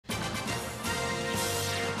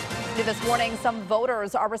This morning, some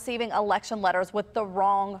voters are receiving election letters with the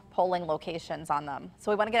wrong polling locations on them.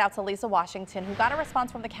 So we want to get out to Lisa Washington, who got a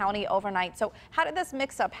response from the county overnight. So how did this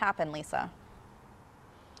mix-up happen, Lisa?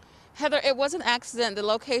 Heather, it was an accident. The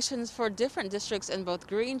locations for different districts in both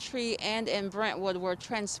Green Tree and in Brentwood were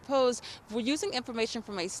transposed. We're using information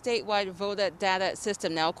from a statewide voter data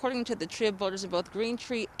system. Now, according to the Trib, voters in both Green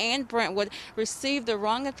Tree and Brentwood received the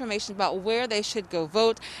wrong information about where they should go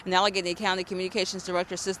vote. An Allegheny County Communications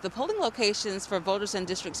Director says the polling locations for voters in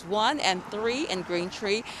Districts 1 and 3 in Green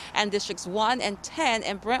Tree and Districts 1 and 10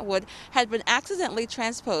 in Brentwood had been accidentally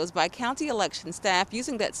transposed by county election staff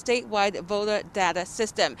using that statewide voter data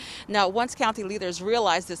system. Now, once county leaders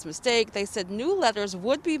realized this mistake, they said new letters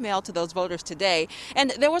would be mailed to those voters today.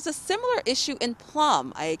 And there was a similar issue in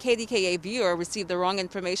Plum. A KDKA viewer received the wrong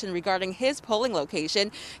information regarding his polling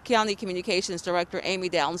location. County Communications Director Amy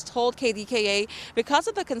Downs told KDKA because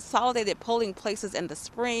of the consolidated polling places in the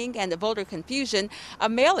spring and the voter confusion, a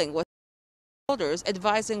mailing was voters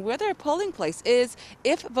advising where their polling place is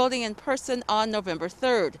if voting in person on November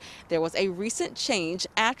 3rd. There was a recent change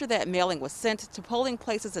after that mailing was sent to polling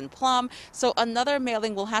places in Plum, so another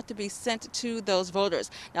mailing will have to be sent to those voters.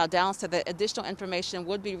 Now, Downs said that additional information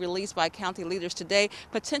would be released by county leaders today,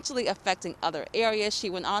 potentially affecting other areas. She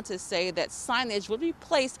went on to say that signage would be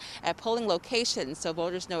placed at polling locations so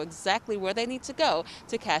voters know exactly where they need to go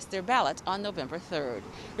to cast their ballot on November 3rd.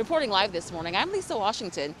 Reporting live this morning, I'm Lisa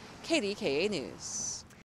Washington, KDKA News.